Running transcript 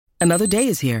Another day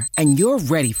is here, and you're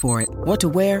ready for it. What to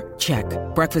wear? Check.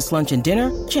 Breakfast, lunch, and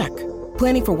dinner? Check.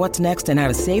 Planning for what's next and how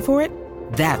to save for it?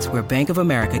 That's where Bank of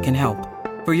America can help.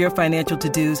 For your financial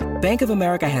to-dos, Bank of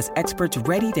America has experts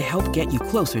ready to help get you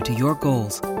closer to your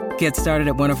goals. Get started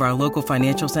at one of our local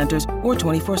financial centers or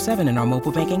 24/7 in our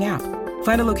mobile banking app.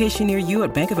 Find a location near you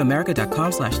at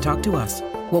bankofamerica.com/talktous.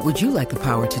 What would you like the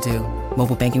power to do?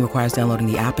 Mobile banking requires downloading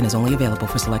the app and is only available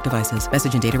for select devices.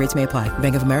 Message and data rates may apply.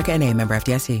 Bank of America N.A., member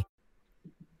FDIC.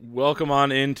 Welcome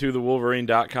on into the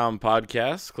Wolverine.com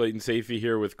podcast. Clayton Sayfie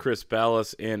here with Chris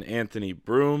Ballas and Anthony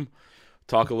Broom.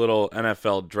 Talk a little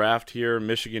NFL draft here.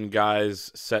 Michigan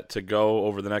guys set to go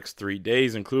over the next 3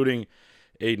 days, including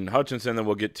Aiden Hutchinson. Then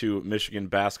we'll get to Michigan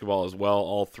basketball as well.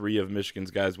 All three of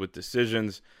Michigan's guys with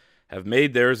decisions have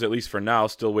made theirs, at least for now.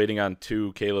 Still waiting on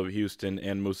two, Caleb Houston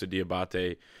and Moussa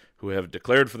Diabate, who have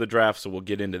declared for the draft, so we'll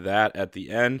get into that at the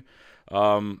end.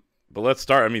 But let's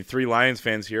start. I mean, three Lions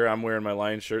fans here. I'm wearing my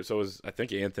Lions shirt, so is I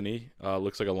think Anthony.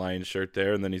 Looks like a Lions shirt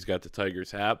there, and then he's got the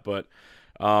Tigers hat. But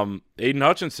Aiden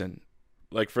Hutchinson,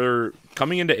 like for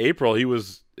coming into April, he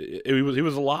was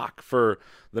a lock for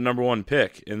the number one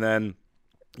pick, and then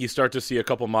you start to see a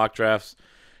couple mock drafts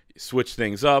switch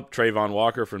things up. Trayvon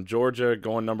Walker from Georgia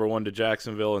going number one to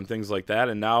Jacksonville and things like that,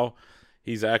 and now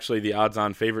he's actually the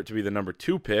odds-on favorite to be the number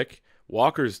two pick.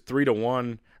 Walker's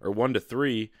 3-1 or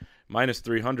 1-3. minus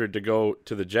 300 to go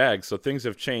to the Jags. So things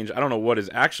have changed. I don't know what has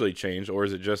actually changed, or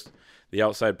is it just the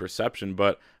outside perception,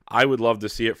 but I would love to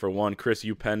see it for one. Chris,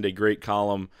 you penned a great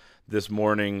column this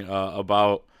morning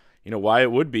about, why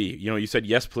it would be. You said,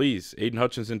 yes, please, Aiden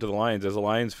Hutchinson to the Lions. As a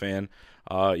Lions fan,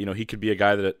 he could be a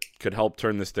guy that could help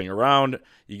turn this thing around.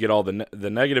 You get all the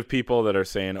negative people that are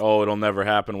saying, oh, it'll never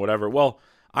happen, whatever. Well,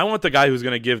 I want the guy who's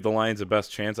going to give the Lions the best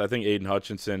chance. I think Aiden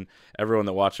Hutchinson, everyone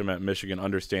that watched him at Michigan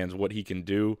understands what he can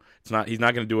do. He's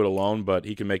not going to do it alone, but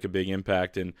he can make a big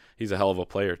impact, and he's a hell of a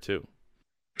player too.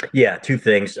 Yeah, two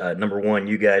things. Number one,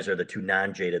 you guys are the two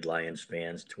non-jaded Lions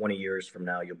fans. 20 years from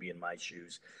now, you'll be in my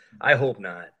shoes. I hope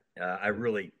not.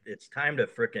 It's time to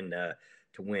frickin'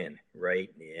 to win, right?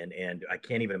 And I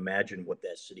can't even imagine what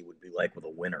that city would be like with a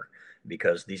winner,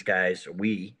 because these guys,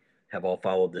 we have all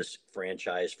followed this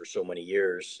franchise for so many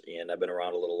years, and I've been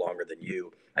around a little longer than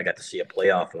you. I got to see a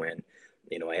playoff win.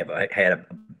 I had a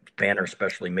banner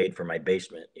specially made for my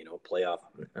basement, playoff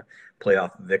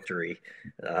victory.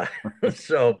 That's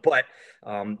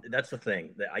the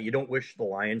thing. You don't wish the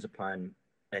Lions upon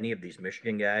any of these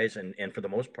Michigan guys, and for the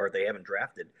most part, they haven't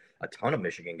drafted a ton of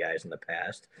Michigan guys in the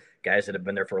past, guys that have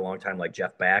been there for a long time, like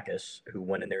Jeff Backus, who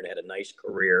went in there and had a nice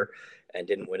career and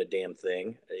didn't win a damn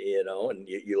thing, and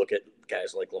you look at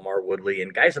guys like Lamar Woodley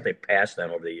and guys that they passed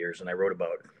on over the years. And I wrote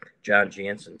about John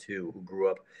Jansen too, who grew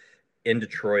up in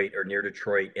Detroit or near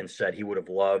Detroit and said he would have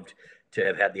loved to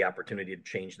have had the opportunity to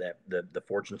change the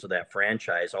fortunes of that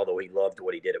franchise. Although he loved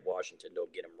what he did at Washington,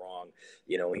 don't get him wrong.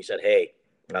 He said, hey,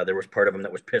 there was part of him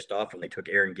that was pissed off when they took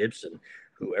Aaron Gibson,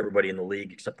 who everybody in the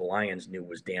league except the Lions knew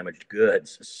was damaged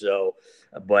goods. So,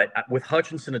 but with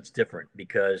Hutchinson, it's different,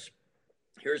 because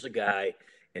here's a guy,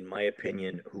 in my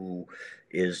opinion, who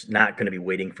is not going to be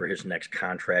waiting for his next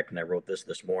contract. And I wrote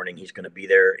this morning. He's going to be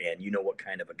there, and you know what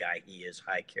kind of a guy he is: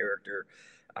 high character,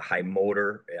 a high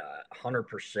motor,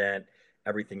 100%,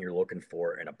 everything you're looking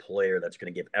for in a player that's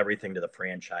going to give everything to the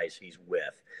franchise he's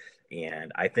with.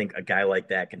 And I think a guy like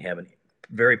that can have a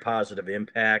very positive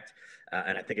impact.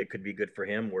 And I think it could be good for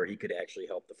him, where he could actually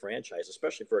help the franchise,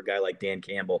 especially for a guy like Dan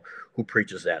Campbell, who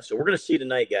preaches that. So we're going to see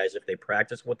tonight, guys, if they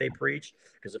practice what they preach.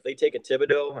 Because if they take a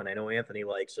Thibodeau, and I know Anthony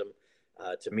likes him,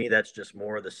 to me, that's just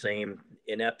more of the same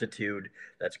ineptitude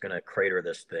that's going to crater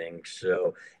this thing.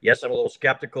 So, yes, I'm a little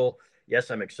skeptical.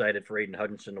 Yes, I'm excited for Aiden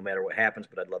Hutchinson no matter what happens,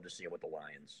 but I'd love to see him with the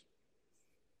Lions.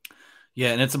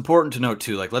 Yeah, and it's important to note,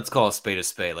 too, let's call a spade a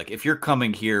spade. If you're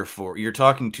coming here you're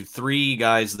talking to three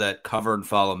guys that cover and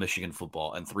follow Michigan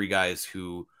football and three guys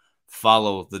who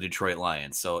follow the Detroit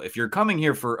Lions. So if you're coming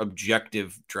here for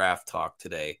objective draft talk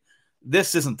today,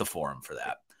 this isn't the forum for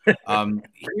that.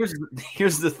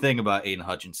 Here's the thing about Aiden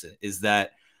Hutchinson is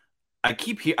that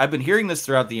I've been hearing this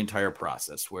throughout the entire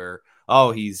process where,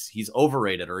 he's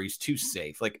overrated or he's too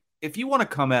safe. If you want to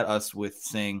come at us with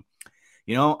saying,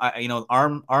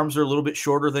 arms are a little bit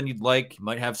shorter than you'd like, you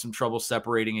might have some trouble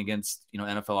separating against,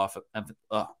 NFL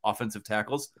offensive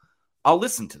tackles, I'll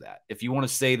listen to that. If you want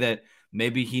to say that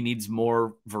maybe he needs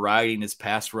more variety in his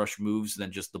pass rush moves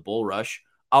than just the bull rush,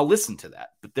 I'll listen to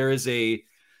that. But there is a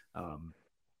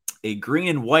green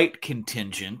and white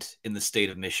contingent in the state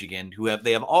of Michigan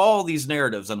they have all these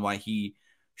narratives on why he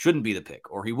shouldn't be the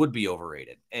pick or he would be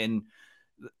overrated. And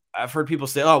I've heard people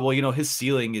say, oh, well, his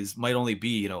ceiling might only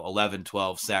be, 11,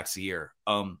 12 sacks a year.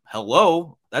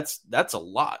 Hello, that's a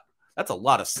lot. That's a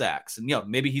lot of sacks. And,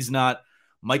 maybe he's not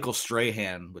Michael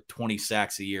Strahan with 20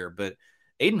 sacks a year, but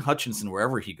Aiden Hutchinson,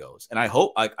 wherever he goes. And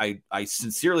I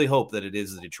sincerely hope that it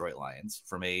is the Detroit Lions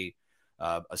from a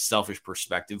selfish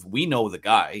perspective. We know the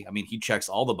guy. I mean, he checks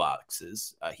all the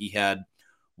boxes. He had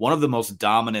one of the most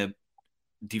dominant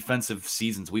defensive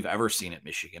seasons we've ever seen at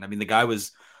Michigan. I mean, the guy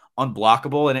was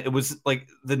unblockable, and it was like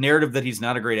the narrative that he's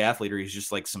not a great athlete or he's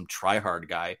just like some try-hard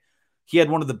guy. He had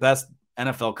one of the best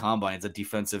NFL combines a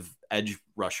defensive edge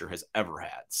rusher has ever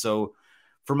had. So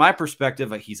from my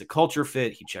perspective, he's a culture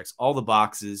fit. He checks all the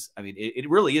boxes. I mean, it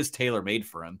really is tailor-made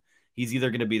for him. He's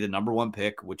either going to be the number 1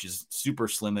 pick, which is super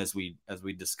slim as we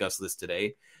discuss this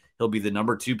today. He'll be the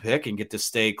number 2 pick and get to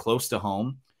stay close to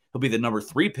home. He'll be the number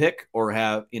 3 pick or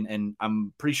and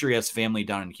I'm pretty sure he has family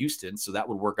down in Houston, so that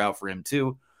would work out for him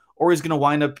too. Or he's going to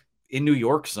wind up in New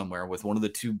York somewhere with one of the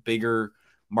 2 bigger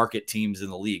market teams in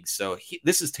the league. So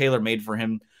this is tailor-made for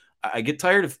him. I get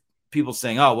tired of people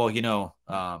saying, oh, well,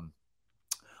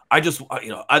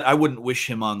 I wouldn't wish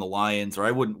him on the Lions or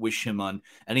I wouldn't wish him on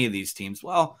any of these teams.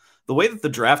 Well, the way that the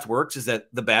draft works is that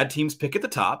the bad teams pick at the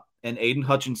top, and Aiden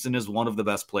Hutchinson is one of the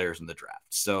best players in the draft.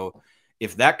 So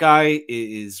if that guy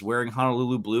is wearing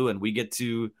Honolulu blue and we get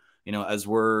to, as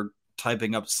we're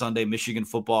typing up Sunday Michigan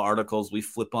football articles, we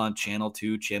flip on channel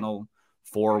 2, channel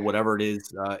 4, whatever it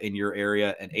is in your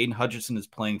area, and Aiden Hutchinson is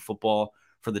playing football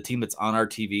for the team that's on our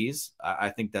TVs, I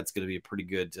think that's going to be a pretty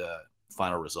good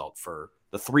final result for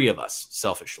the 3 of us,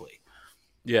 selfishly.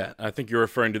 Yeah, I think you're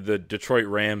referring to the Detroit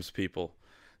Rams people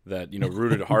that,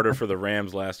 rooted harder for the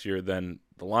Rams last year than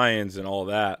the Lions and all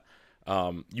that.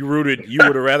 You would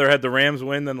have rather had the Rams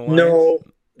win than the Lions?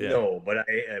 No, but I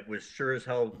was sure as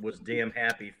hell was damn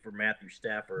happy for Matthew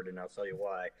Stafford, and I'll tell you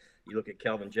why. You look at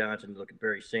Calvin Johnson, you look at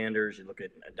Barry Sanders, you look at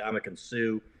Ndamukong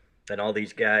Suh, and all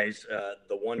these guys.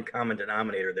 The one common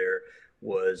denominator there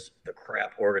was the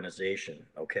crap organization,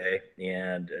 okay?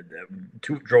 And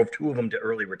drove 2 of them to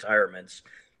early retirements,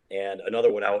 and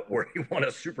another one out where he won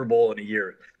a Super Bowl in a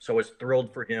year. So I was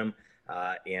thrilled for him.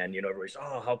 And, everybody's,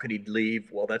 how could he leave?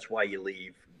 Well, that's why you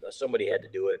leave. Somebody had to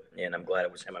do it, and I'm glad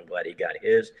it was him. I'm glad he got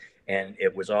his. And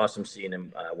it was awesome seeing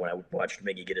him when I watched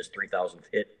Miggy get his 3,000th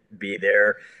hit, be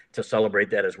there to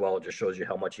celebrate that as well. It just shows you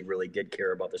how much he really did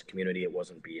care about this community. It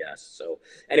wasn't BS. So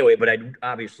anyway, but I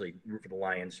obviously root for the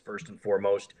Lions first and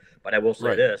foremost. But I will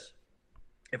say this.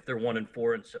 If they're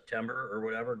 1-4 in September or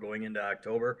whatever going into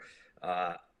October,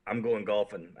 I'm going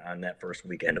golfing on that first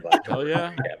weekend of October.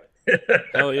 Hell yeah.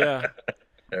 Hell yeah.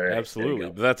 Right, absolutely.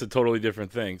 But that's a totally different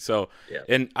thing. So,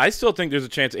 and I still think there's a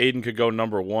chance Aiden could go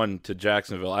number 1 to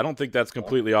Jacksonville. I don't think that's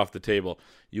completely off the table.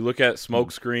 You look at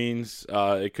smoke screens,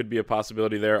 it could be a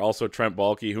possibility there. Also, Trent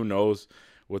Baalke, who knows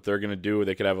what they're going to do.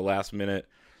 They could have a last-minute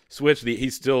switch.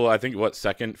 He's still, I think,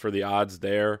 second for the odds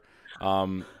there.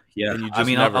 Yeah,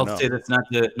 I'll say this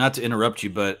not to interrupt you,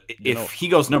 but if he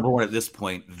goes number 1 at this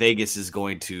point, Vegas is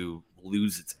going to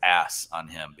lose its ass on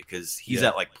him because he's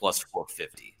at like plus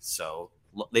 450. So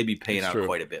they'd be paying out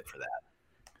quite a bit for that.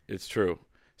 It's true.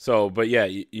 So, but yeah,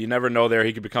 you never know there.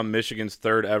 He could become Michigan's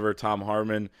 3rd ever Tom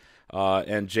Harmon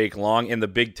and Jake Long, and the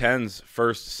Big Ten's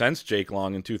first since Jake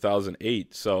Long in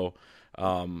 2008. So,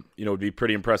 it'd be a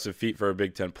pretty impressive feat for a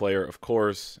Big Ten player, of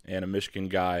course, and a Michigan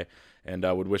guy, and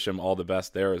I would wish him all the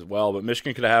best there as well. But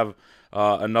Michigan could have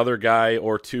another guy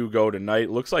or 2 go tonight.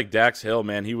 Looks like Dax Hill,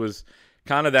 man. He was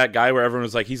kind of that guy where everyone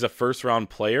was like, he's a first-round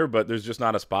player, but there's just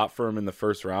not a spot for him in the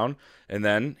first round. And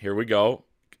then, here we go,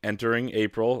 entering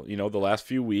April, the last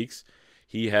few weeks,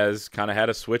 he has kind of had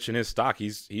a switch in his stock.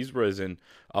 He's risen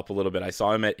up a little bit. I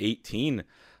saw him at 18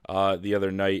 the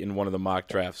other night in one of the mock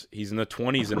drafts. He's in the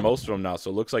 20s in most of them now, so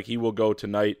it looks like he will go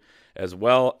tonight as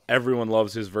well. Everyone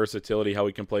loves his versatility, how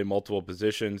he can play multiple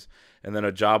positions. And then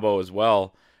Ajabo as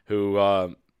well,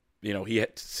 who he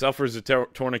suffers a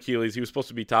torn Achilles. He was supposed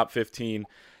to be top 15,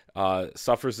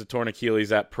 suffers the torn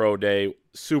Achilles at pro day.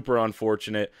 Super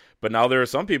unfortunate. But now there are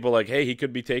some people like, hey, he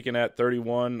could be taken at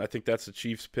 31. I think that's the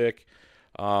Chiefs pick,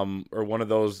 or one of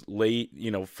those late,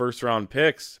 first-round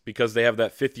picks because they have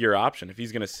that 5th-year option. If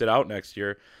he's going to sit out next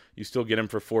year, you still get him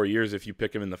for 4 years if you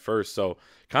pick him in the first. So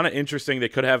kind of interesting. They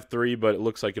could have 3, but it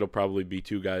looks like it'll probably be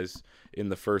 2 guys in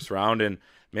the first round. And,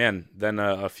 man, then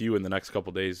a few in the next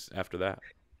couple days after that.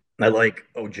 I like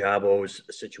Ojabo's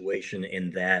situation in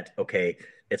that, okay,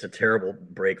 it's a terrible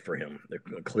break for him,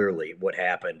 clearly, what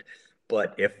happened.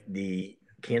 But if the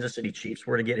Kansas City Chiefs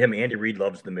were to get him, Andy Reid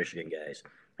loves the Michigan guys.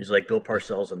 He's like Bill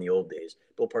Parcells in the old days.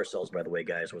 Bill Parcells, by the way,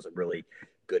 guys, was a really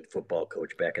good football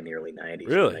coach back in the early 90s.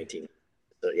 Really?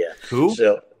 So, yeah. Who?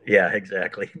 So Yeah,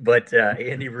 exactly. But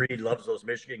Andy Reid loves those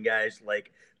Michigan guys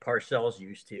like Parcells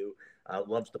used to.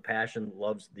 Loves the passion,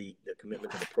 loves the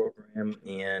commitment to the program,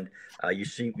 and you've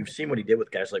seen what he did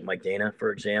with guys like Mike Dana,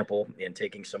 for example, and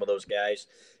taking some of those guys.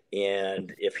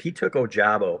 And if he took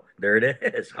Ojabo, there it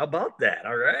is. How about that?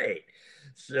 All right.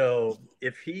 So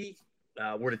if he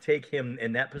were to take him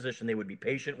in that position, they would be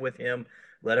patient with him,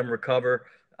 let him recover.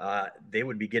 They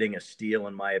would be getting a steal,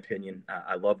 in my opinion.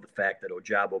 I love the fact that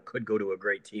Ojabo could go to a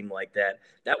great team like that.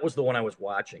 That was the one I was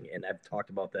watching, and I've talked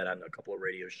about that on a couple of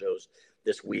radio shows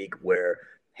this week where,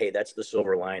 hey, that's the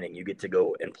silver lining. You get to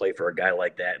go and play for a guy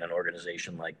like that in an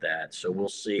organization like that. So we'll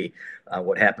see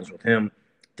what happens with him.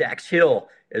 Dax Hill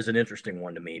is an interesting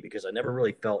one to me because I never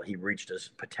really felt he reached his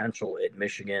potential at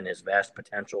Michigan, his vast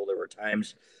potential. There were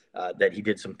times that he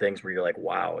did some things where you're like,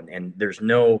 wow, and there's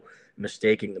no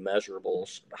mistaking the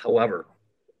measurables. However,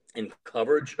 in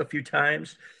coverage a few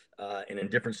times and in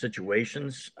different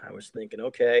situations, I was thinking,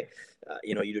 okay,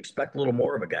 you'd expect a little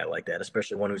more of a guy like that,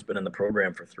 especially one who's been in the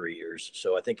program for 3 years.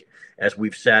 So I think, as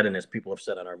we've said and as people have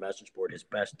said on our message board, his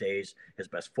best days, his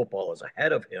best football is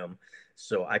ahead of him.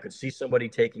 So I could see somebody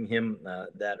taking him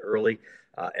that early,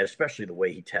 especially the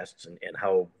way he tests and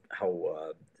how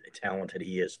talented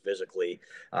he is physically.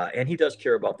 And he does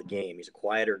care about the game. He's a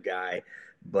quieter guy.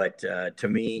 But to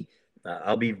me,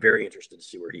 I'll be very interested to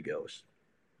see where he goes.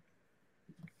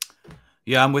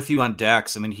 Yeah, I'm with you on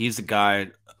Dax. I mean, he's a guy,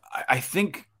 I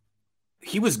think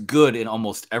he was good in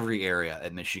almost every area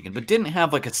at Michigan, but didn't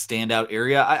have like a standout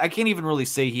area. I can't even really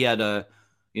say he had a,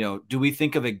 do we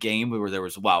think of a game where there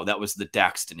was, wow, that was the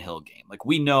Daxton Hill game? Like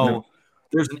we know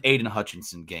there's an Aiden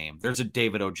Hutchinson game. There's a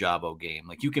David Ojabo game.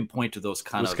 Like you can point to those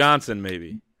kind Wisconsin,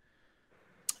 maybe.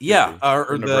 Yeah,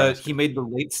 or he made the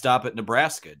late stop at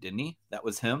Nebraska, didn't he? That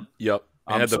was him. Yep,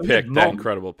 he had the pick, that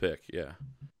incredible pick.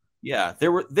 Yeah,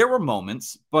 there were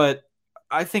moments, but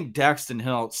I think Daxton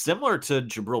Hill, similar to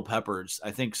Jabril Peppers,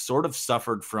 I think sort of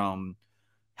suffered from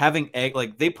having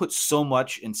they put so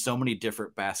much in so many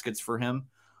different baskets for him.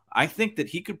 I think that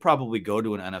he could probably go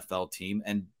to an NFL team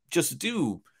and just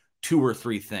do 2 or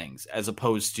 3 things as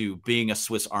opposed to being a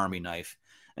Swiss Army knife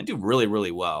and do really,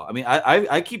 really well. I mean,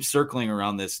 I keep circling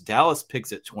around this. Dallas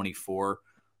picks at 24.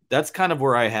 That's kind of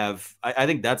where I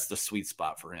think that's the sweet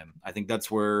spot for him. I think that's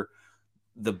where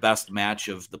the best match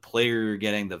of the player you're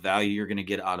getting, the value you're going to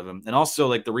get out of him. And also,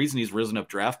 like, the reason he's risen up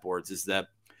draft boards is that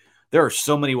there are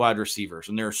so many wide receivers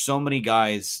and there are so many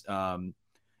guys in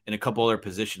a couple other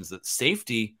positions that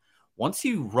safety, once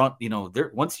you run,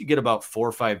 once you get about 4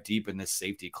 or 5 deep in this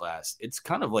safety class, it's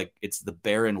kind of like it's the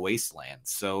barren wasteland.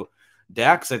 So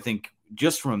Dax, I think,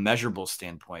 just from a measurable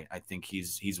standpoint, I think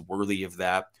he's worthy of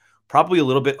that. Probably a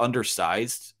little bit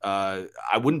undersized. I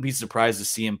wouldn't be surprised to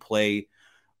see him play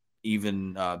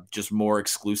even just more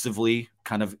exclusively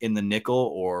kind of in the nickel,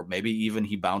 or maybe even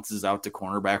he bounces out to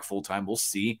cornerback full time. We'll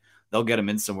see. They'll get him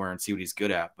in somewhere and see what he's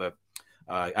good at. But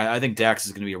I think Dax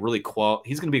is going to be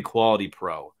he's going to be a quality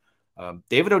pro.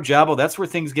 David Ojabo, that's where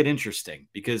things get interesting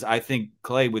because I think,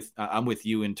 Clay, I'm with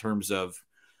you in terms of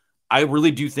I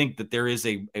really do think that there is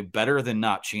a better than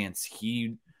not chance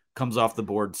he comes off the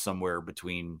board somewhere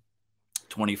between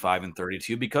 25 and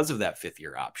 32 because of that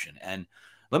 5th-year option. And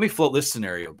let me float this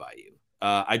scenario by you.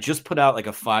 I just put out like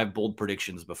a 5 bold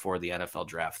predictions before the NFL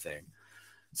draft thing.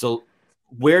 So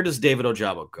where does David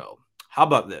Ojabo go? How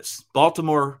about this?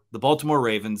 The Baltimore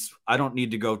Ravens, I don't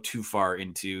need to go too far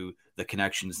into the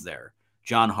connections there.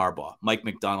 John Harbaugh, Mike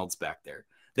McDonald's back there.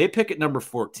 They pick at number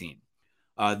 14.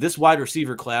 This wide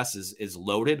receiver class is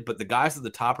loaded, but the guys at the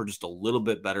top are just a little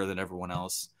bit better than everyone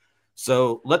else.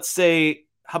 So let's say,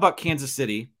 how about Kansas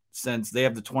City, since they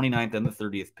have the 29th and the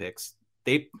 30th picks?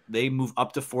 They move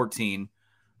up to 14.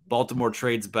 Baltimore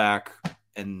trades back,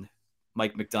 and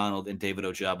Mike McDonald and David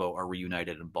Ojabo are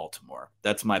reunited in Baltimore.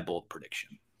 That's my bold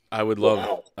prediction. I would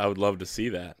love to see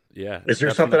that. Yeah. Is there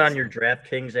something on your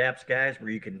DraftKings apps, guys, where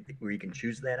you can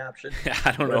choose that option?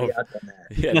 I don't know.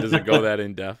 Yeah, does it go that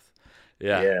in depth?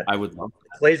 Yeah. I would love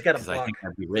that. Clay's got a buck.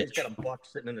 He's got a buck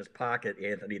sitting in his pocket,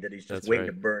 Anthony, that he's just waiting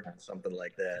to burn on something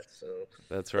like that. So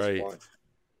that's right.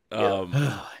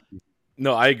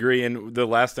 No, I agree. And the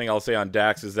last thing I'll say on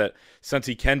Dax is that since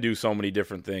he can do so many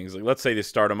different things, like let's say they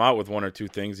start him out with 1 or 2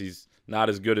 things, he's not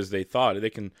as good as they thought. They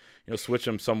can, switch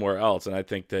him somewhere else. And I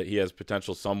think that he has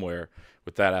potential somewhere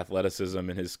with that athleticism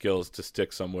and his skills to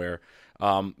stick somewhere.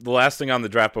 The last thing on the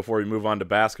draft before we move on to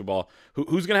basketball,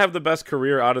 who's going to have the best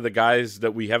career out of the guys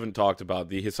that we haven't talked about?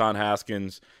 The Hassan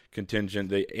Haskins contingent,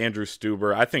 the Andrew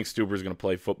Stuber. I think Stuber's going to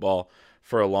play football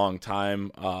for a long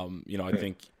time. I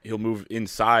think he'll move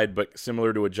inside, but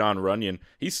similar to a John Runyon,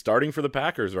 he's starting for the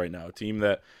Packers right now, a team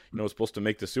that was supposed to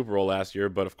make the Super Bowl last year,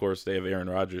 but of course they have Aaron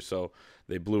Rodgers, so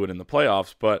they blew it in the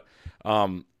playoffs. But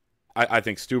I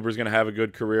think Stuber's going to have a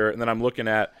good career. And then I'm looking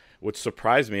at what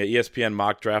surprised me, an ESPN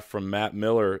mock draft from Matt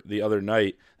Miller the other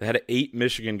night. They had 8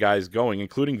 Michigan guys going,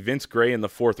 including Vince Gray in the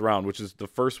 4th round, which is the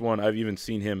first one I've even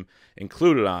seen him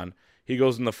included on. He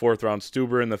goes in the 4th round,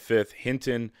 Stuber in the 5th,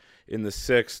 Hinton in the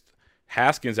 6th,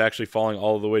 Haskins actually falling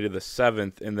all the way to the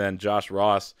 7th, and then Josh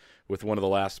Ross with one of the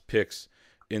last picks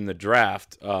in the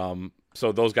draft.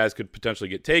 So those guys could potentially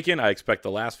get taken. I expect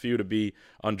the last few to be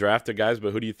undrafted guys,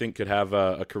 but who do you think could have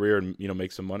a career and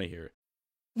make some money here?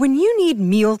 When you need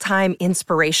mealtime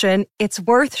inspiration, it's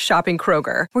worth shopping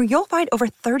Kroger, where you'll find over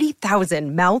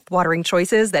 30,000 mouth-watering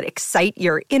choices that excite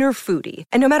your inner foodie.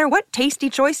 And no matter what tasty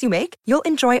choice you make, you'll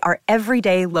enjoy our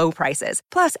everyday low prices,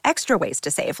 plus extra ways to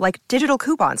save, like digital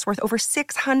coupons worth over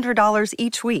 $600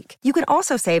 each week. You can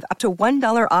also save up to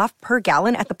 $1 off per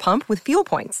gallon at the pump with fuel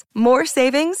points. More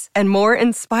savings and more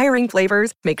inspiring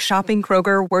flavors make shopping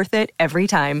Kroger worth it every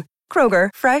time. Kroger,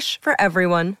 fresh for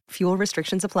everyone. Fuel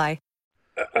restrictions apply.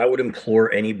 I would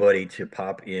implore anybody to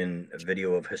pop in a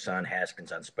video of Hassan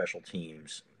Haskins on special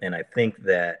teams. And I think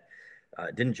that,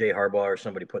 didn't Jay Harbaugh or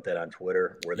somebody put that on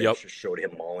Twitter where they just showed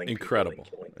him mauling Incredible.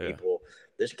 people and killing people?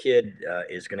 This kid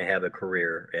is going to have a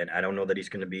career, and I don't know that he's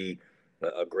going to be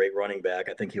a great running back.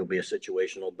 I think he'll be a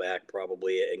situational back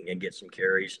probably and get some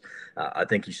carries. I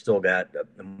think he's still got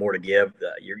more to give.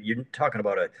 You're talking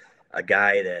about a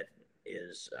guy that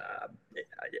is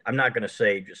I'm not going to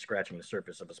say just scratching the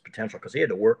surface of his potential, because he had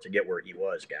to work to get where he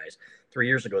was, guys. 3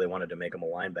 years ago, they wanted to make him a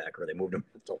linebacker. They moved him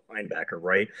to linebacker,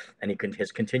 right? And he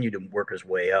has continued to work his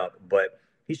way up, but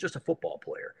he's just a football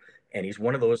player. And he's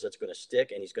one of those that's going to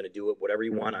stick, and he's going to do it whatever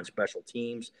you want on special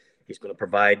teams. He's going to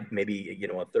provide maybe, a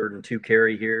 3rd and 2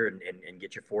 carry here and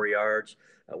get you 4 yards.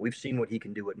 We've seen what he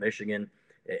can do at Michigan.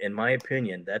 In my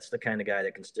opinion, that's the kind of guy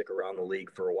that can stick around the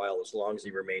league for a while as long as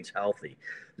he remains healthy.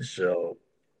 So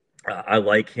I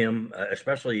like him,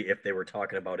 especially if they were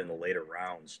talking about in the later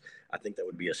rounds. I think that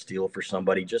would be a steal for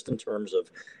somebody, just in terms of,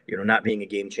 not being a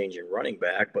game-changing running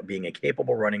back, but being a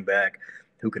capable running back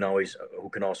who can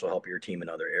also help your team in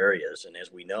other areas. And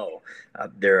as we know,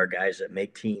 there are guys that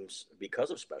make teams because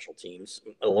of special teams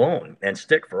alone and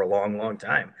stick for a long, long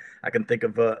time. I can think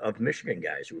of Michigan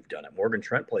guys who have done it. Morgan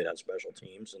Trent played on special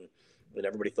teams, and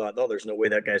everybody thought, oh, there's no way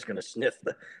that guy's going to sniff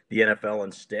the NFL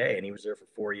and stay. And he was there for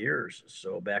 4 years.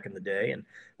 So back in the day,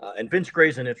 and Vince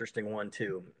Gray's an interesting one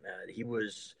too. He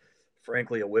was,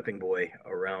 frankly, a whipping boy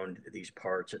around these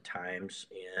parts at times.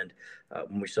 And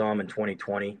when we saw him in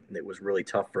 2020, it was really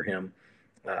tough for him,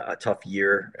 a tough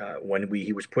year. When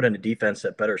he was put in a defense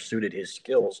that better suited his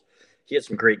skills, he had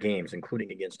some great games,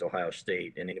 including against Ohio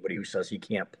State. And anybody who says he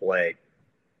can't play,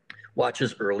 watch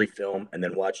his early film and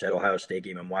then watch that Ohio State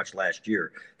game and watch last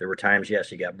year. There were times, yes,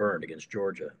 he got burned against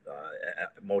Georgia.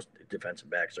 Most defensive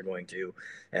backs are going to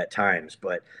at times.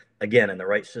 But again, in the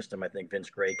right system, I think Vince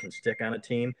Gray can stick on a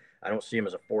team. I don't see him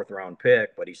as a 4th-round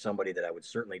pick, but he's somebody that I would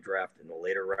certainly draft in the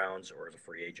later rounds or as a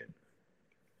free agent.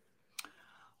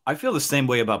 I feel the same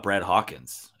way about Brad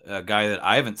Hawkins, a guy that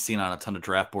I haven't seen on a ton of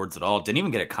draft boards at all. Didn't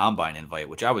even get a combine invite,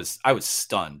 which I was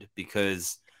stunned,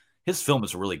 because his film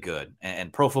is really good,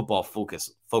 and Pro Football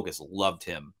Focus loved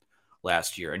him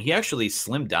last year. And he actually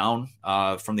slimmed down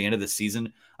from the end of the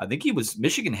season. I think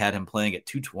Michigan had him playing at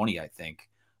 220, I think.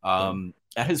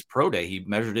 At his pro day, he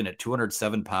measured in at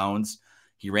 207 pounds.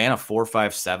 He ran a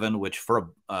 4.57, which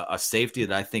for a safety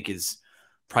that I think is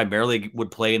primarily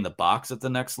would play in the box at the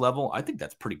next level, I think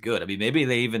that's pretty good. I mean,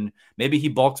 maybe he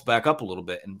bulks back up a little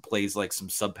bit and plays like some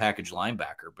sub-package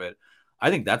linebacker, but I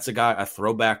think that's a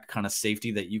throwback kind of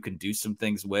safety that you can do some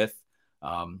things with.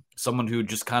 Someone who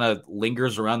just kind of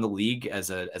lingers around the league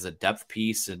as a depth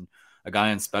piece, and a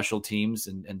guy on special teams,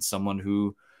 and someone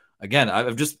who, again,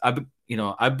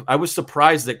 I was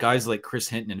surprised that guys like Chris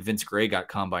Hinton and Vince Gray got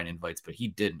combine invites, but he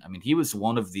didn't. I mean, he was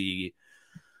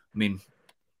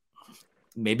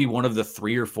maybe one of the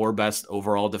 3 or 4 best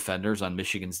overall defenders on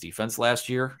Michigan's defense last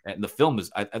year. And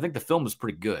I think the film is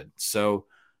pretty good. So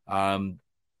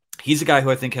he's a guy who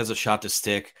I think has a shot to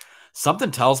stick.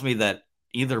 Something tells me that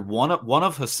either one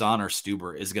of Hassan or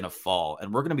Stuber is going to fall,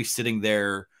 and we're going to be sitting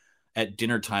there at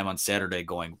dinner time on Saturday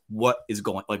going, why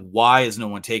is no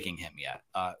one taking him yet?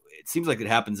 It seems like it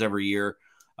happens every year.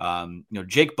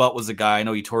 Jake Butt was a guy, I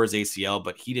know he tore his ACL,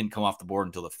 but he didn't come off the board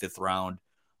until the 5th round.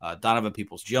 Donovan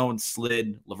Peoples-Jones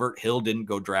slid. Lavert Hill didn't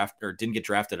get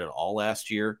drafted at all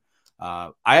last year.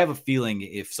 I have a feeling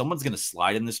if someone's going to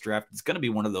slide in this draft, it's going to be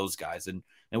one of those guys. And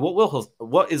And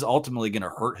what is ultimately going to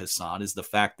hurt Hassan is the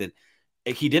fact that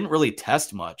he didn't really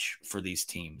test much for these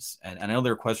teams. And I know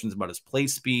there are questions about his play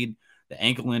speed, the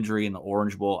ankle injury, and the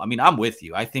Orange Bowl. I mean, I'm with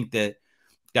you. I think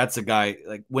that's a guy,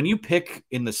 like, when you pick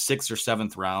in the 6th or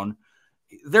 7th round,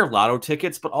 they're lotto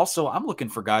tickets, but also I'm looking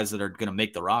for guys that are going to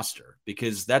make the roster,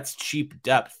 because that's cheap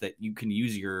depth that you can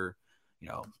use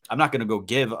I'm not going to go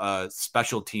give a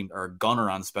special team or a gunner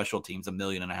on special teams $1.5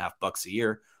 million a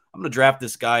year. I'm going to draft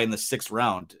this guy in the 6th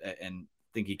round and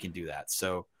think he can do that.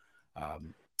 So,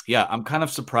 I'm kind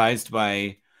of surprised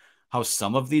by how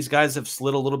some of these guys have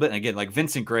slid a little bit. And again, like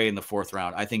Vincent Gray in the 4th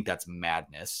round, I think that's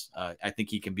madness. I think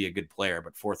he can be a good player,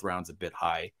 but 4th round's a bit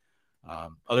high.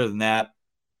 Other than that,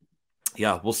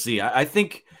 we'll see. I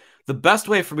think the best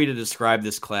way for me to describe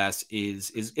this class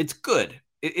is it's good.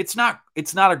 It's not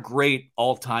a great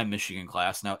all-time Michigan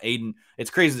class. Now, Aiden, it's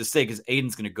crazy to say because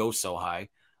Aiden's going to go so high.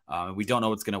 We don't know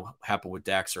what's going to happen with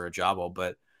Dax or Ajabo,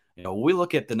 but when we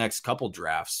look at the next couple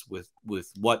drafts with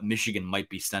what Michigan might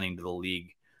be sending to the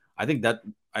league, I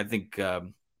think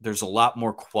there's a lot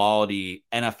more quality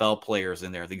NFL players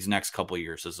in there these next couple of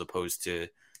years as opposed to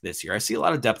this year. I see a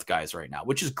lot of depth guys right now,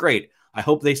 which is great. I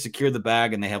hope they secure the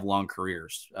bag and they have long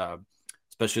careers,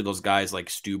 especially those guys like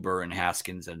Stuber and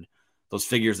Haskins and those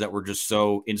figures that were just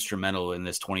so instrumental in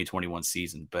this 2021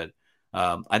 season. But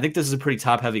I think this is a pretty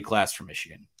top-heavy class for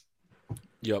Michigan.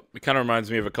 Yep. It kind of reminds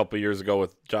me of a couple of years ago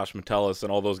with Josh Metellus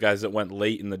and all those guys that went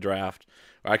late in the draft.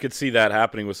 I could see that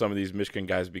happening with some of these Michigan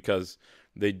guys because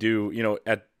they do,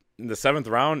 in the 7th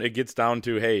round, it gets down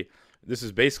to, hey, this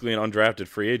is basically an undrafted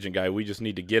free agent guy. We just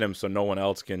need to get him so no one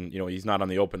else can, he's not on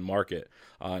the open market.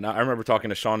 Now, I remember talking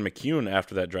to Sean McCune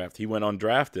after that draft. He went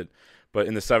undrafted, but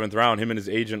in the 7th round, him and his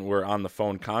agent were on the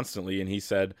phone constantly, and he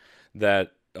said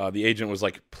that the agent was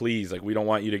like, please, like, we don't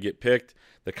want you to get picked.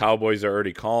 The Cowboys are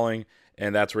already calling.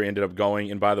 And that's where he ended up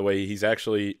going. And by the way, he's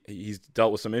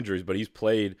dealt with some injuries, but he's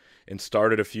played and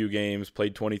started a few games,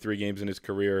 played 23 games in his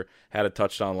career, had a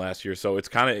touchdown last year. So it's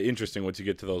kind of interesting once you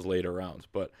get to those later rounds.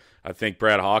 But I think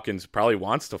Brad Hawkins probably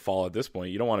wants to fall at this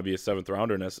point. You don't want to be a 7th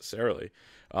rounder necessarily.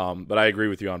 But I agree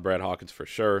with you on Brad Hawkins for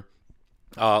sure.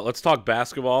 Let's talk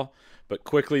basketball. But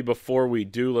quickly before we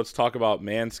do, let's talk about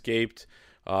Manscaped.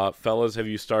 Fellas, have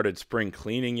you started spring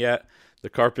cleaning yet? The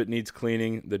carpet needs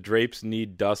cleaning, the drapes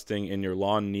need dusting, and your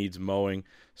lawn needs mowing.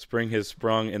 Spring has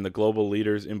sprung, and the global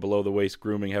leaders in below-the-waist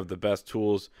grooming have the best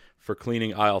tools for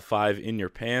cleaning aisle 5 in your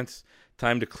pants.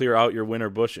 Time to clear out your winter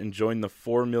bush and join the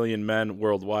 4 million men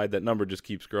worldwide, that number just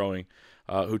keeps growing,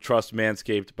 who trust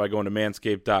Manscaped by going to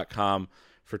manscaped.com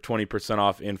for 20%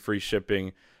 off and free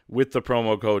shipping with the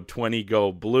promo code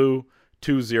 20GOBLUE,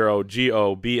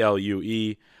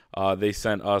 20GOBLUE. They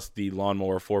sent us the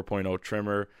Lawnmower 4.0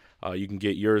 trimmer. You can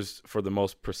get yours for the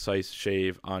most precise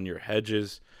shave on your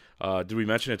hedges. Did we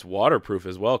mention it's waterproof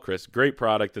as well, Chris? Great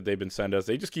product that they've been sending us.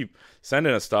 They just keep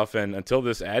sending us stuff, and until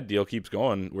this ad deal keeps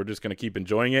going, we're just going to keep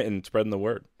enjoying it and spreading the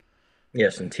word.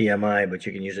 Yes, and TMI, but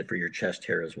you can use it for your chest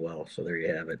hair as well. So there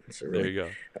you have it. There you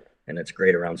go. And it's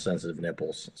great around sensitive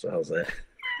nipples. So how's that?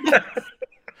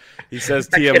 He says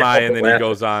TMI, and then he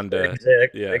goes on to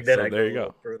exactly. Yeah. So there you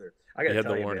go. Further. I got to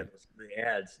tell you, warning. Man, the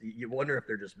ads, you wonder if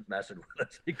they're just messing with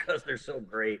us because they're so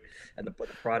great, and the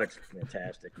product's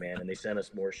fantastic, man. And they sent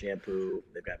us more shampoo.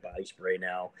 They've got body spray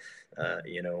now.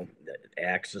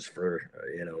 Axe is for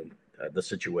the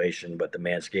situation, but the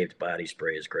Manscaped body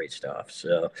spray is great stuff.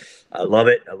 So I love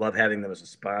it. I love having them as a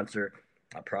sponsor.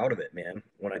 I'm proud of it, man.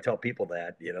 When I tell people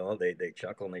that, they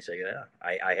chuckle and they say, yeah,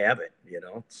 I have it,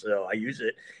 So I use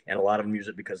it, and a lot of them use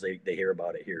it because they hear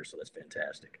about it here. So that's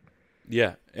fantastic.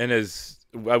 Yeah, and as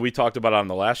we talked about on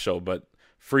the last show, but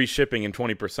free shipping and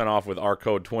 20% off with our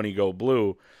code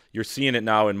 20GOBLUE, you're seeing it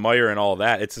now in Meijer and all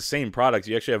that. It's the same products.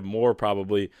 You actually have more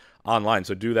probably online.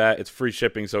 So do that. It's free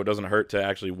shipping, so it doesn't hurt to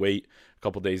actually wait a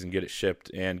couple days and get it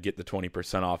shipped and get the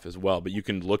 20% off as well. But you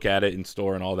can look at it in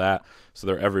store and all that. So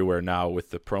they're everywhere now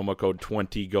with the promo code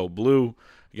 20GOBLUE.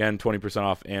 Again, 20%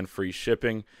 off and free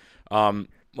shipping.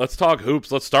 Let's talk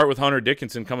hoops. Let's start with Hunter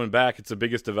Dickinson coming back. It's the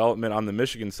biggest development on the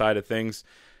Michigan side of things.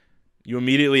 You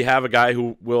immediately have a guy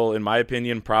who will, in my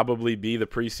opinion, probably be the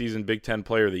preseason Big Ten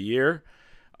Player of the Year.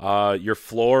 Your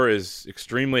floor is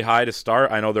extremely high to start.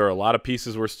 I know there are a lot of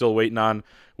pieces we're still waiting on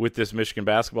with this Michigan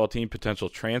basketball team, potential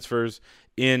transfers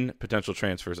in, potential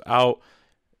transfers out.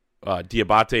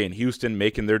 Diabate and Houston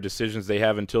making their decisions. They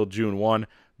have until June 1.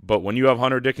 But when you have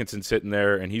Hunter Dickinson sitting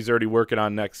there and he's already working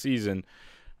on next season,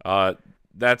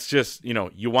 that's just,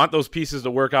 you want those pieces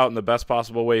to work out in the best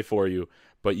possible way for you.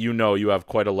 But you have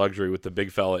quite a luxury with the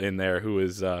big fella in there who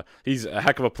is he's a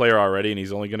heck of a player already, and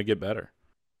he's only going to get better.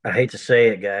 I hate to say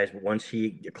it, guys, but once he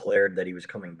declared that he was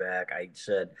coming back, I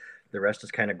said, the rest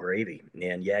is kind of gravy.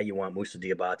 And yeah, you want Musa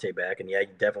Diabate back, and yeah, you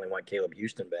definitely want Caleb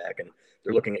Houston back, and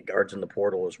they're looking at guards in the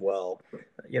portal as well.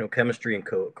 Chemistry and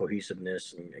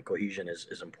cohesiveness and cohesion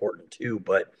is important too.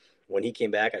 But when he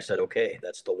came back, I said, okay,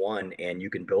 that's the one, and you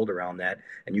can build around that,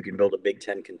 and you can build a Big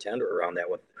Ten contender around that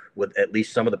with at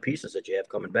least some of the pieces that you have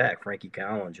coming back. Frankie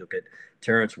Collins, you look at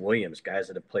Terrence Williams, guys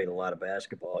that have played a lot of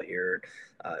basketball here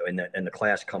in the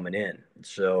class coming in.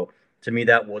 So to me,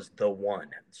 that was the one.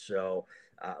 So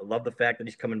I love the fact that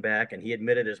he's coming back, and he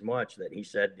admitted as much that he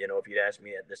said, if you'd asked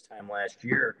me at this time last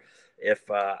year if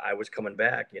I was coming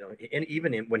back, and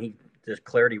even when he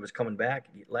declared he was coming back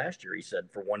last year, he said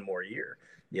for one more year,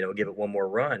 give it one more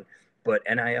run. But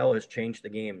NIL has changed the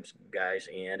games, guys.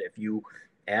 And if you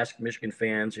ask Michigan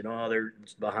fans, they're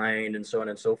behind and so on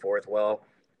and so forth. Well,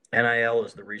 NIL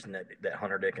is the reason that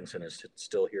Hunter Dickinson is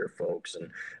still here, folks. And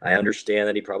I understand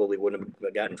that he probably wouldn't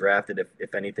have gotten drafted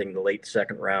if anything, the late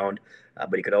second round,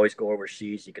 but he could always go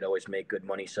overseas. He could always make good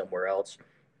money somewhere else.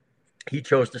 He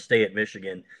chose to stay at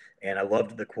Michigan. And I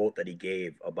loved the quote that he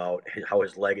gave about how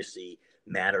his legacy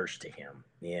matters to him.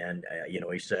 And,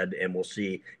 he said, and we'll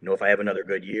see, if I have another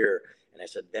good year. And I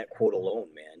said, that quote alone,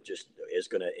 man, just is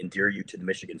going to endear you to the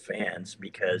Michigan fans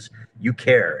because you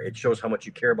care. It shows how much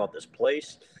you care about this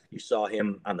place. You saw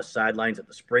him on the sidelines at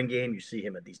the spring game. You see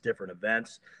him at these different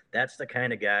events. That's the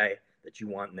kind of guy that you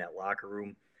want in that locker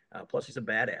room. Plus, he's a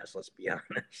badass. Let's be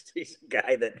honest. He's a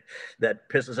guy that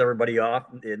pisses everybody off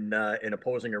in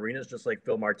opposing arenas, just like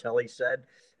Phil Martelli said.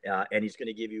 And he's going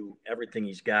to give you everything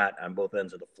he's got on both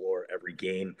ends of the floor every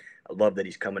game. I love that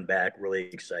he's coming back. Really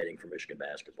exciting for Michigan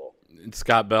basketball. And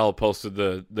Scott Bell posted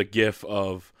the GIF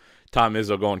of Tom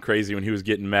Izzo going crazy when he was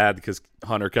getting mad because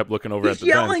Hunter kept looking over at the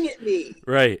bench. He's yelling at me.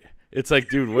 Right. It's like,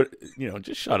 dude, what?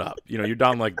 Just shut up. You're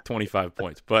down like 25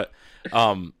 points. But,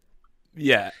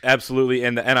 yeah, absolutely.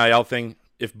 And the NIL thing,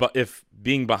 if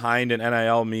being behind in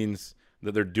NIL means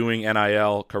that they're doing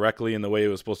NIL correctly in the way it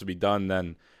was supposed to be done,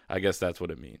 then I guess that's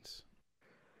what it means.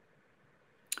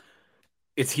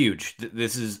 It's huge.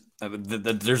 This is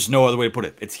there's no other way to put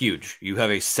it. It's huge. You have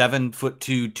a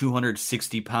 7'2",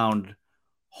 260-pound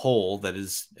hole that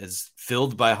is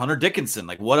filled by Hunter Dickinson.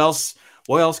 Like what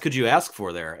else could you ask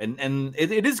for there? And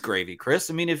it is gravy, Chris.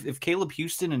 I mean, if Caleb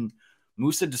Houston and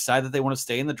Musa decide that they want to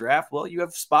stay in the draft, well, you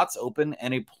have spots open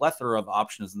and a plethora of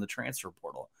options in the transfer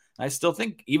portal. And I still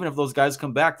think even if those guys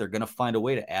come back, they're going to find a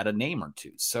way to add a name or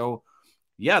two. So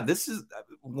yeah, this is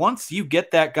once you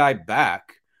get that guy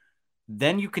back,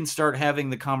 then you can start having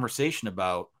the conversation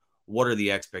about what are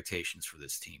the expectations for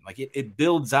this team. Like it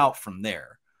builds out from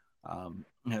there.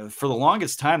 For the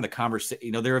longest time, the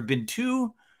conversation, there have been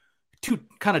two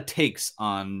kind of takes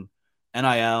on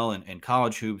NIL and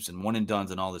college hoops and one and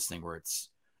dones and all this thing where it's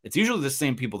usually the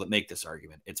same people that make this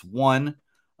argument. It's one,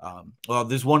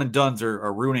 these one and dones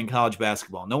are ruining college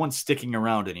basketball. No one's sticking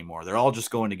around anymore. They're all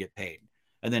just going to get paid.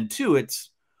 And then two, it's,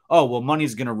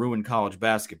 money's going to ruin college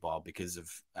basketball because of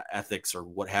ethics or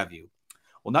what have you.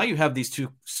 Well, now you have these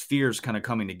two spheres kind of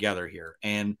coming together here.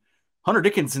 And Hunter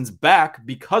Dickinson's back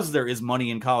because there is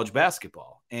money in college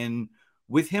basketball. And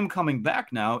with him coming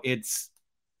back now, he's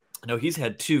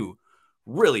had two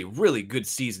really, really good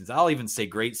seasons. I'll even say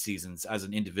great seasons as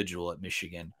an individual at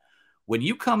Michigan. When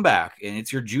you come back and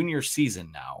it's your junior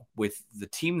season now with the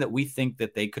team that we think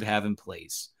that they could have in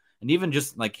place, and even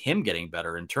just like him getting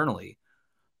better internally,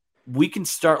 he can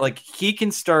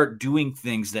start doing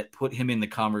things that put him in the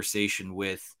conversation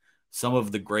with some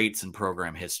of the greats in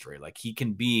program history. Like he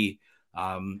can be,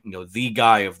 the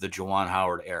guy of the Juwan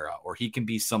Howard era, or he can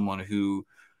be someone who,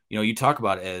 you talk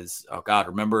about as, oh God,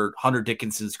 remember Hunter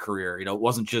Dickinson's career. It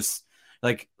wasn't just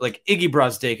like Iggy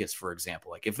Brasdeikis, for example.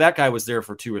 Like if that guy was there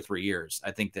for 2 or 3 years, I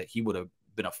think that he would have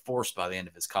been a force by the end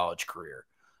of his college career.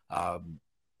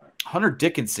 Hunter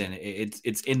Dickinson,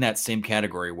 it's in that same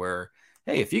category where,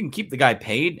 hey, if you can keep the guy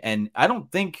paid, and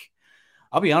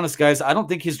I'll be honest, guys, I don't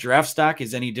think his draft stock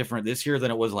is any different this year than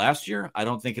it was last year. I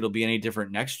don't think it'll be any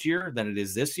different next year than it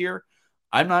is this year.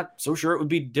 I'm not so sure it would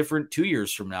be different 2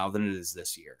 years from now than it is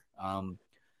this year.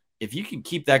 If you can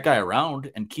keep that guy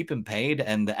around and keep him paid,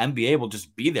 and the NBA will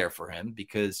just be there for him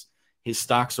because his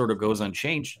stock sort of goes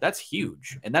unchanged, that's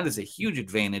huge. And that is a huge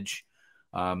advantage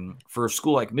for a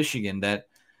school like Michigan that,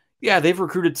 yeah, they've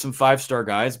recruited some 5-star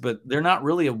guys, but they're not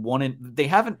really they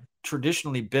haven't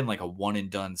traditionally been like a one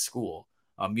and done school.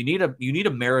 You need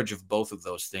a marriage of both of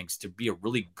those things to be a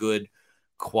really good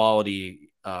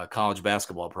quality college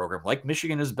basketball program like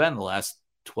Michigan has been the last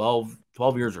 12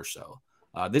 years or so.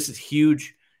 This is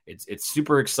huge. It's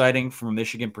super exciting from a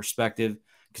Michigan perspective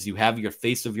because you have your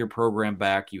face of your program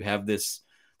back. You have this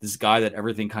guy that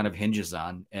everything kind of hinges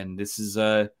on. And this is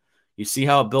you see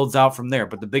how it builds out from there.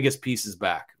 But the biggest piece is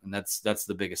back, and that's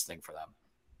the biggest thing for them.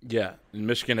 Yeah, and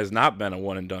Michigan has not been a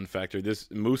one-and-done factor. This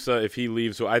Musa, if he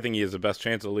leaves, who I think he has the best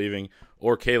chance of leaving,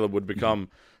 or Caleb would become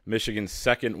Michigan's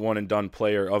second one-and-done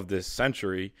player of this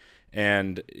century,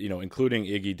 and including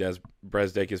Iggy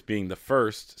Brezdak as being the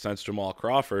first since Jamal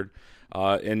Crawford.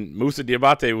 And Musa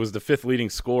Diabate was the fifth leading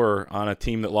scorer on a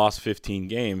team that lost 15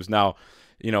 games. Now,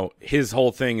 his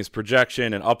whole thing is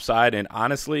projection and upside, and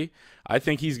honestly, I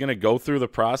think he's going to go through the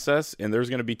process, and there's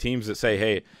going to be teams that say,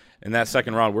 hey, in that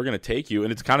second round, we're going to take you.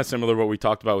 And it's kind of similar to what we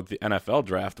talked about with the NFL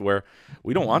draft, where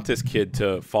we don't want this kid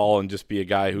to fall and just be a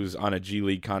guy who's on a G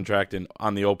League contract and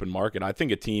on the open market. I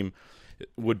think a team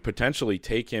would potentially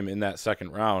take him in that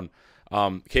second round.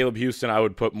 Caleb Houston, I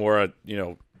would put more,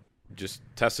 just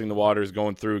testing the waters,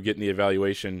 going through, getting the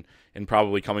evaluation, and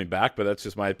probably coming back. But that's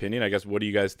just my opinion. I guess, what do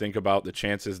you guys think about the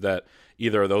chances that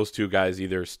either of those two guys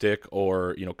either stick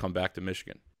or, come back to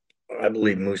Michigan? I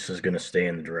believe Moose is going to stay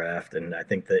in the draft, and I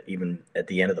think that even at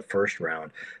the end of the first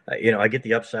round, I get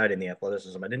the upside in the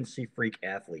athleticism. I didn't see freak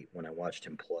athlete when I watched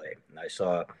him play, and I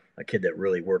saw a kid that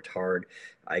really worked hard.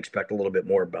 I expect a little bit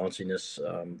more bounciness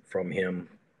from him.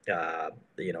 There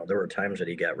were times that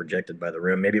he got rejected by the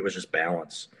rim. Maybe it was just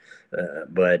balance,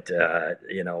 but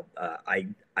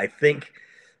I think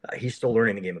he's still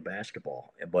learning the game of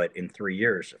basketball. But in 3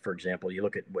 years, for example, you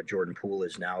look at what Jordan Poole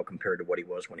is now compared to what he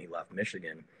was when he left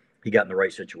Michigan. He got in the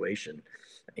right situation,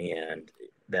 and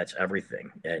that's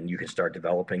everything. And you can start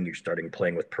developing. You're starting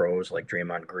playing with pros like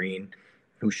Draymond Green,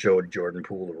 who showed Jordan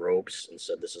Poole the ropes and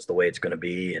said this is the way it's going to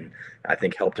be, and I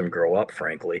think helped him grow up,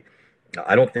 frankly.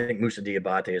 I don't think Musa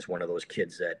Diabate is one of those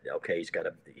kids that, okay, he's got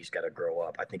to grow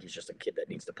up. I think he's just a kid that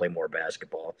needs to play more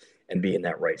basketball and be in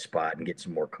that right spot and get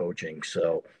some more coaching.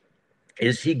 So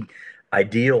is he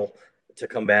ideal to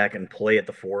come back and play at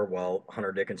the 4 while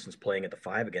Hunter Dickinson's playing at the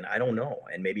 5 again? I don't know.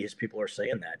 And maybe his people are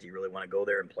saying that. Do you really want to go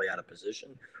there and play out of position?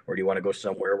 Or do you want to go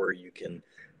somewhere where you can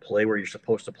play where you're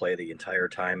supposed to play the entire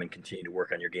time and continue to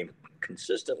work on your game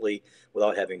consistently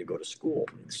without having to go to school?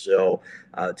 So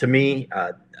to me,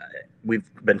 we've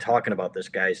been talking about this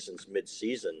guy since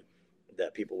mid-season,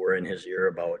 that people were in his ear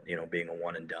about, being a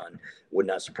one and done. Would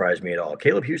not surprise me at all.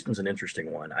 Caleb Houston's an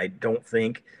interesting one. I don't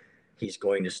think he's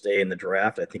going to stay in the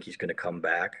draft. I think he's going to come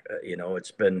back. It's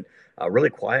been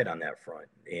really quiet on that front.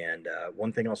 And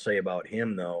one thing I'll say about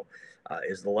him, though,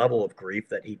 is the level of grief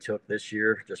that he took this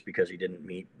year just because he didn't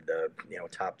meet the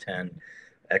top 10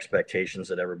 expectations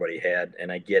that everybody had.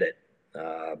 And I get it.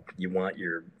 You want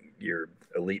your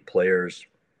elite players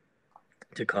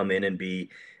to come in and be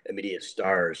immediate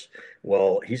stars.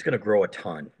 Well, he's going to grow a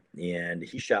ton. And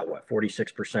he shot,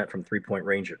 46% from three-point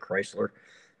range at Chrysler.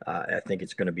 I think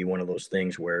it's going to be one of those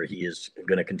things where he is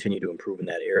going to continue to improve in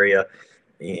that area.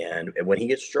 And when he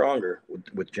gets stronger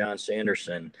with John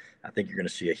Sanderson, I think you're going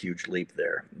to see a huge leap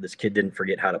there. This kid didn't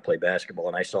forget how to play basketball.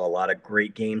 And I saw a lot of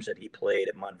great games that he played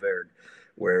at Montverde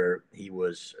where he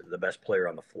was the best player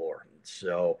on the floor.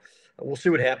 So we'll see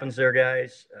what happens there,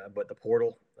 guys. But the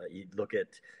portal, you look at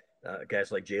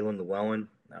guys like Jalen Llewellyn,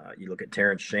 you look at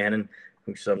Terrence Shannon,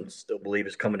 who some still believe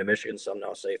is coming to Michigan. Some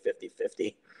now say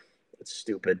 50-50. It's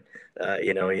stupid.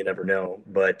 You never know.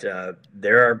 But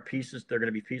there are pieces. There are going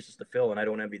to be pieces to fill, and I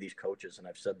don't envy these coaches. And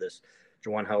I've said this,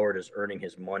 Juwan Howard is earning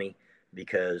his money,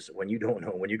 because when you don't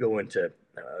know, when you go into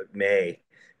May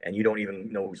and you don't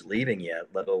even know who's leaving yet,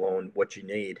 let alone what you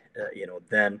need,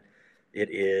 then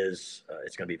it's going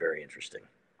to be very interesting.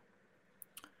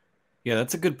 Yeah,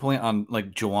 that's a good point on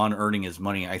Juwan earning his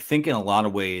money. I think in a lot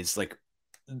of ways,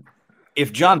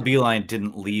 if John Beilein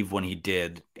didn't leave when he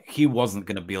did, he wasn't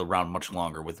going to be around much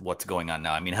longer with what's going on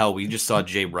now. I mean, hell, we just saw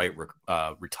Jay Wright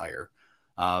retire.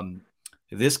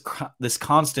 This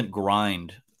constant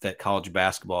grind that college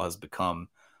basketball has become,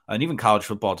 and even college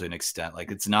football to an extent,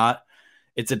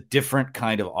 it's a different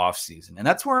kind of offseason. And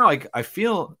that's where I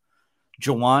feel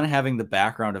Juwan having the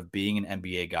background of being an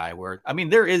NBA guy, where, I mean,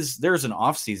 there's an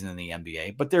offseason in the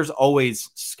NBA, but there's always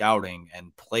scouting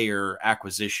and player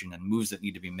acquisition and moves that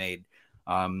need to be made.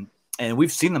 And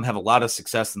we've seen them have a lot of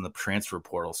success in the transfer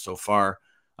portal so far.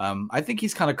 I think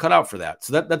he's kind of cut out for that.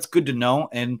 So that's good to know.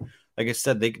 And like I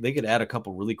said, they could add a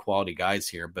couple really quality guys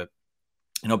here. But,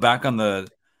 back on the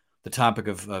topic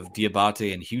of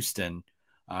Diabate and Houston,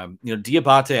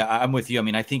 Diabate, I'm with you. I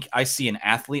mean, I think I see an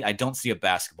athlete. I don't see a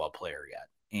basketball player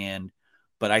yet.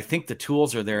 But I think the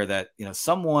tools are there that,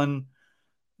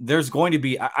 there's going to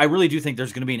be, I really do think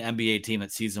there's going to be an NBA team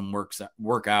that sees him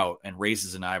work out and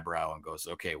raises an eyebrow and goes,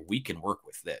 okay, we can work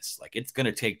with this. It's going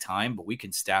to take time, but we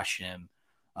can stash him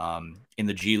in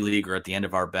the G League or at the end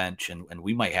of our bench, and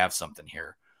we might have something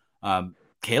here.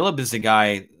 Caleb is a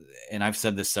guy, and I've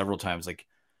said this several times,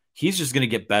 he's just going to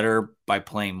get better by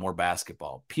playing more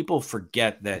basketball. People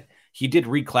forget that he did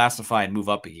reclassify and move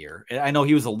up a year. I know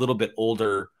he was a little bit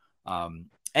older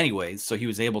anyways, so he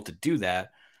was able to do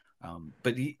that.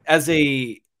 But if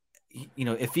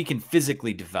he can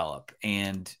physically develop,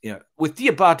 and with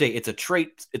Diabate, it's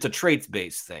a traits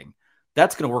based thing.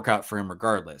 That's going to work out for him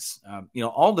regardless.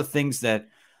 All the things that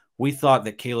we thought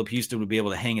that Caleb Houston would be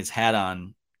able to hang his hat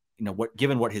on,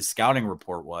 given what his scouting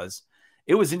report was,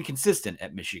 it was inconsistent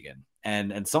at Michigan,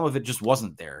 and some of it just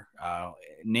wasn't there.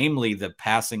 Namely, the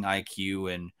passing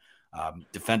IQ and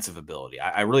defensive ability.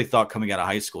 I really thought coming out of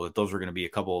high school that those were going to be a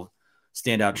couple of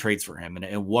standout traits for him, and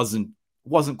it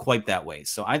wasn't quite that way.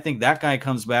 So I think that guy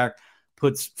comes back,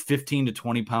 puts 15 to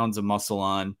 20 pounds of muscle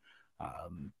on,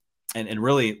 and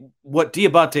really what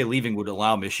Diabate leaving would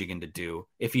allow Michigan to do,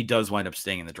 if he does wind up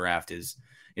staying in the draft, is,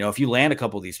 if you land a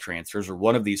couple of these transfers or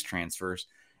one of these transfers,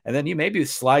 and then you maybe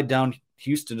slide down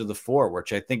Houston to the 4,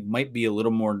 which I think might be a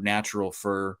little more natural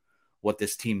for what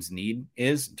this team's need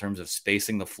is in terms of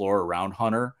spacing the floor around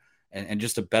Hunter, and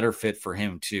just a better fit for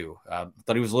him too.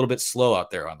 Thought he was a little bit slow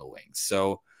out there on the wings.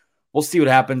 So we'll see what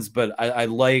happens, but I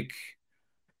like,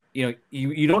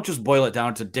 you don't just boil it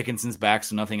down to Dickinson's back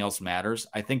so nothing else matters.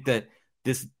 I think that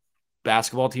this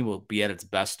basketball team will be at its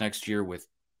best next year with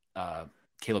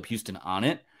Caleb Houston on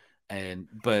it.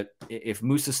 But if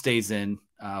Musa stays in,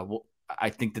 I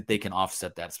think that they can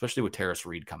offset that, especially with Terrace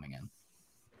Reed coming in.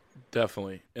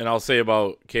 Definitely. And I'll say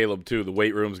about Caleb too, the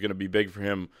weight room is going to be big for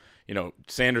him.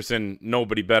 Sanderson,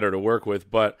 nobody better to work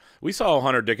with, but we saw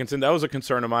Hunter Dickinson. That was a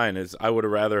concern of mine, is I would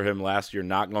have rather him last year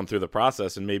not gone through the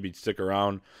process and maybe stick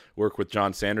around, work with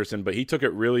John Sanderson, but he took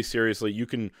it really seriously. You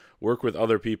can work with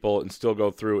other people and still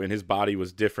go through, and his body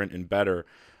was different and better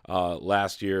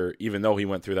last year, even though he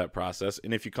went through that process.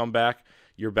 And if you come back,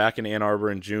 you're back in Ann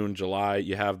Arbor in June, July,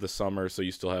 you have the summer, so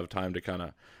you still have time to kind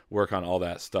of work on all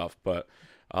that stuff. But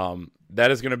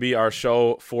that is going to be our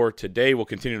show for today. We'll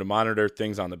continue to monitor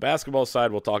things on the basketball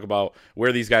side. We'll talk about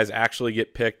where these guys actually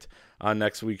get picked on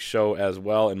next week's show as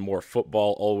well, and more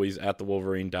football always at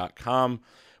thewolverine.com.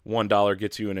 $1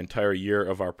 gets you an entire year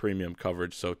of our premium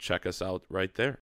coverage, so check us out right there.